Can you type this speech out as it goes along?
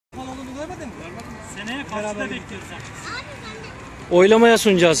görmedin mi? Seneye karşıda bekliyoruz. Oylamaya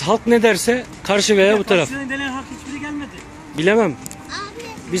sunacağız. Halk ne derse karşı veya bu taraf. Karşıdan denen halk hiçbiri gelmedi. Bilemem.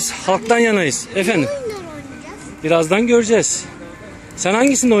 Biz halktan yanayız. Efendim. Birazdan göreceğiz. Sen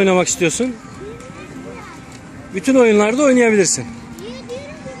hangisinde oynamak istiyorsun? Bütün oyunlarda oynayabilirsin.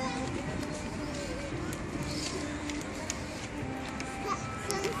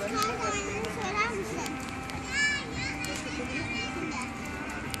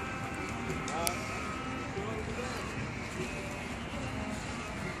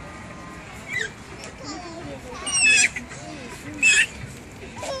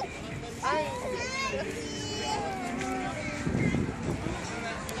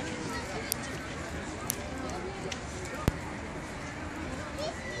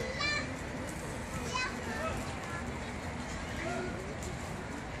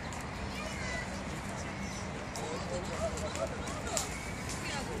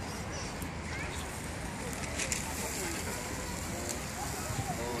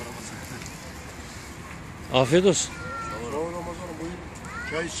 Afiyet olsun. Sağ ol Ramazan'ım. Buyur.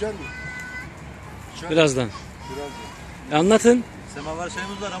 Çay içer mi? Birazdan. Anlatın. Semaver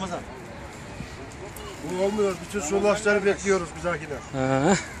çayımız var Ramazan. Bu olmuyor. Bütün sulaşları bekliyoruz bir dahakine.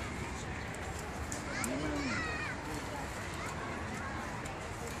 Ha.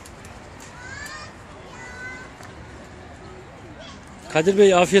 Kadir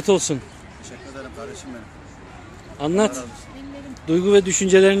Bey afiyet olsun. Teşekkür ederim kardeşim benim. Anlat. Duygu ve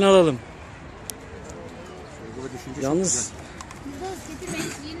düşüncelerini alalım. Duygu ve düşünce Yalnız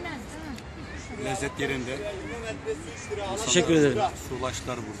lezzet yerinde. teşekkür ederim.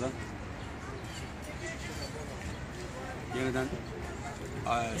 Sulaşlar burada. Yeniden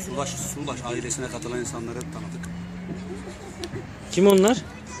Sulaş ailesine katılan insanları tanıdık. Kim onlar?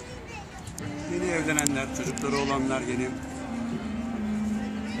 Yeni evlenenler, çocukları olanlar yeni.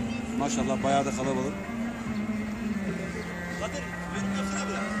 Maşallah bayağı da kalabalık.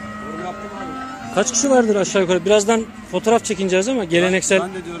 Yorum yaptım abi. Kaç kişi vardır aşağı yukarı? Birazdan fotoğraf çekineceğiz ama geleneksel.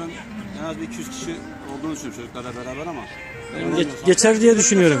 Ben de diyorum en az bir 200 kişi olduğunu düşünüyorum çocuklarla beraber ama. Geçer diye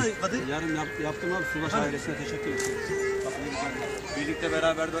düşünüyorum. Yarın yaptım abi Sulaş ailesine teşekkür ederim. Birlikte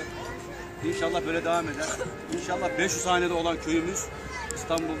beraber de inşallah böyle devam eder. İnşallah 500 hanede olan köyümüz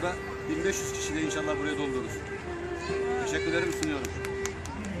İstanbul'da 1500 kişiyle inşallah buraya doldururuz. Teşekkürlerimi sunuyorum.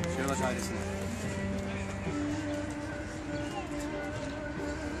 Köybaşı ailesine.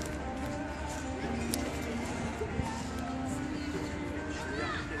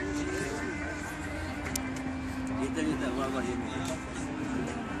 Yeter vallahi yemeği.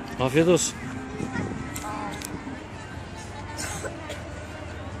 Afiyet olsun.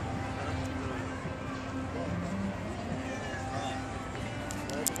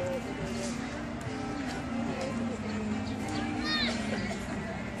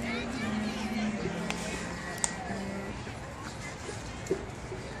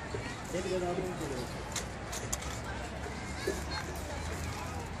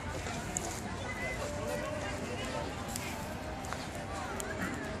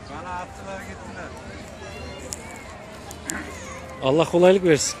 Bana attılar gittiler. Allah kolaylık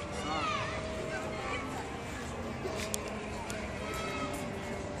versin.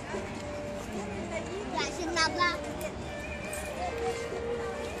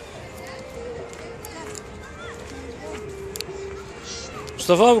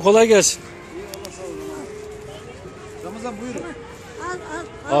 Mustafa abi kolay gelsin. Ramazan buyurun.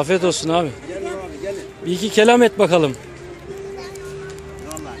 Afiyet olsun abi. Gelin abi gelin. Bir iki kelam et bakalım.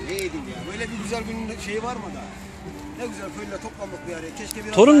 Vallahi ne yedim ya. Böyle bir güzel günün şeyi var mı da? Ne güzel köylüyle toplandık bir araya. Keşke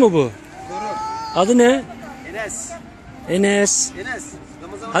biraz Torun mu bu? Torun. Adı ne? Enes. Enes. Enes.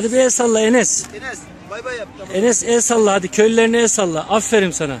 Ramazan. Hadi bir el salla Enes. Enes. Bay bay yap. Ramazan. Enes el salla hadi köylülerine el salla.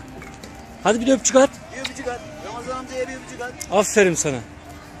 Aferin sana. Hadi bir de öpücük at. Bir öpücük at. Ramazan amcaya bir öpücük at. Aferin sana.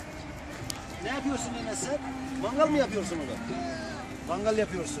 Ne yapıyorsun Enes sen? Mangal mı yapıyorsun orada? Mangal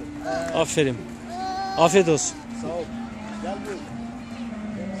yapıyorsun. Aferin. Afiyet olsun. Sağ ol. Gel buyur.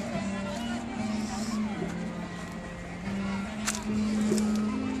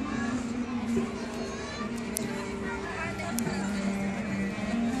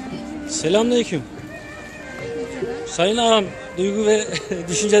 Selamünaleyküm. Sayın ağam, duygu ve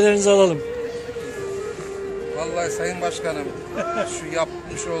düşüncelerinizi alalım. Vallahi Sayın Başkanım, şu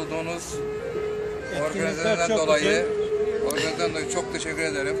yapmış olduğunuz organizasyondan dolayı çok teşekkür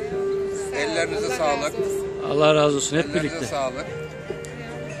ederim. Ellerinize sağlık. Allah razı olsun hep Ellerinize birlikte. sağlık.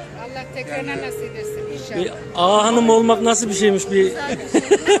 Allah tekrarına nasip etsin inşallah. Bir ağa hanım olmak nasıl bir şeymiş bir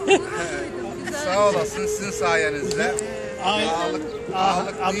Sağ olasın sizin sayenizde. Sağlık,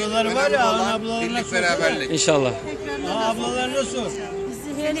 ablaları var ya, ablalarına birlik beraberlik. inşallah. Ablalarına sor.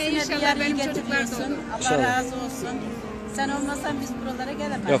 Bizi Seneye inşallah benim çocuklar da olur. Allah İnşallah. razı olsun. Sen olmasan biz buralara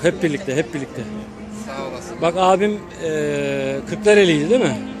gelemezdik. Yok hep birlikte, hep birlikte. Sağ olasın. Bak abim Kırklareli'ydi değil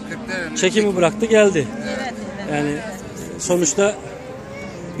mi? Kırklareli. Çekimi bıraktı geldi. Evet, evet. Yani sonuçta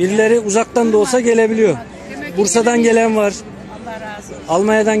birileri uzaktan da olsa gelebiliyor. Bursa'dan gelen var, Allah razı olsun.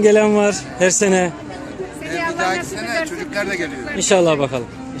 Almanya'dan gelen var her sene. Seneye Bir Allah dahaki nasip sene ederse çocuklar da geliyor. İnşallah bakalım,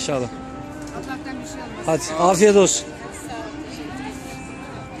 inşallah. Allah'tan bir şey olmaz. Hadi afiyet olsun.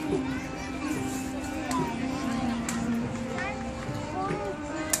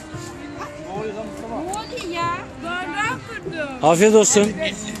 Ne oluyor ya? Bardağı kırdım. Afiyet olsun.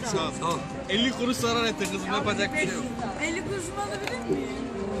 50 kuruş zarar etti kızım, yapacak bir şey yok. 50 kuruşumu alabilir miyim?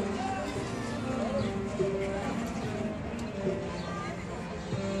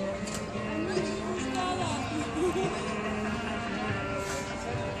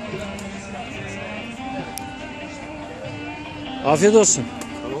 Afiyet olsun.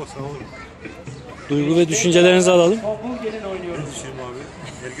 Sağ olun. Duygu ve düşüncelerinizi alalım. Yetişirim abi.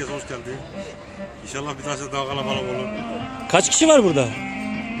 Herkes hoş geldi. İnşallah bir daha daha kalabalık olur. Kaç kişi var burada?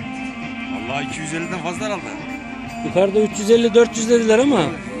 Allah 250'den fazla herhalde. Yukarıda 350-400 dediler ama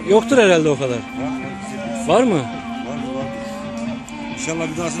yoktur herhalde o kadar. Var mı? Var. İnşallah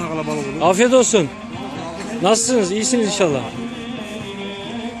bir dahasına kalabalık olur. Afiyet olsun. Nasılsınız? İyisiniz inşallah.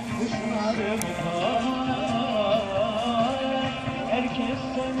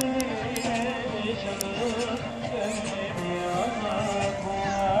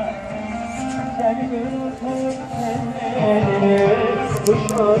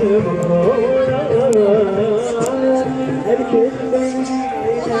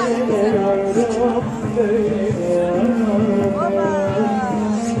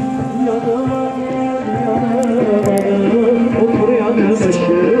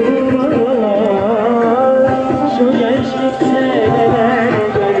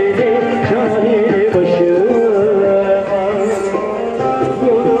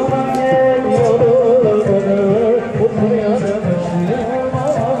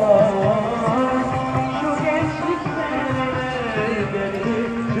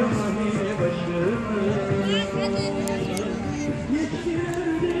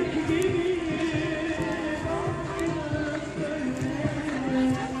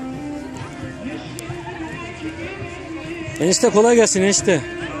 Enişte kolay gelsin enişte.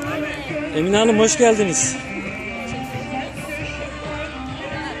 Emine Hanım hoş geldiniz.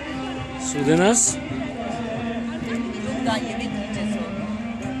 Sudenaz. Buradan yemek yiyeceğiz.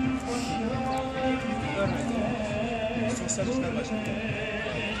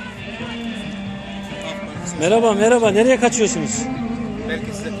 Merhaba merhaba. Nereye kaçıyorsunuz? Belki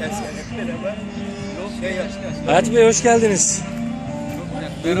size ters Hayati Bey hoş geldiniz.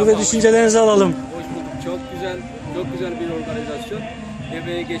 Duygu ve düşüncelerinizi alalım. Hoş bulduk. Çok güzel bir organizasyon.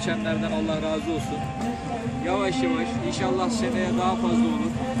 Emeği geçenlerden Allah razı olsun. Yavaş yavaş inşallah seneye daha fazla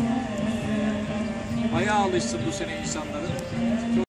olur. Ayağa alışsın bu sene insanların.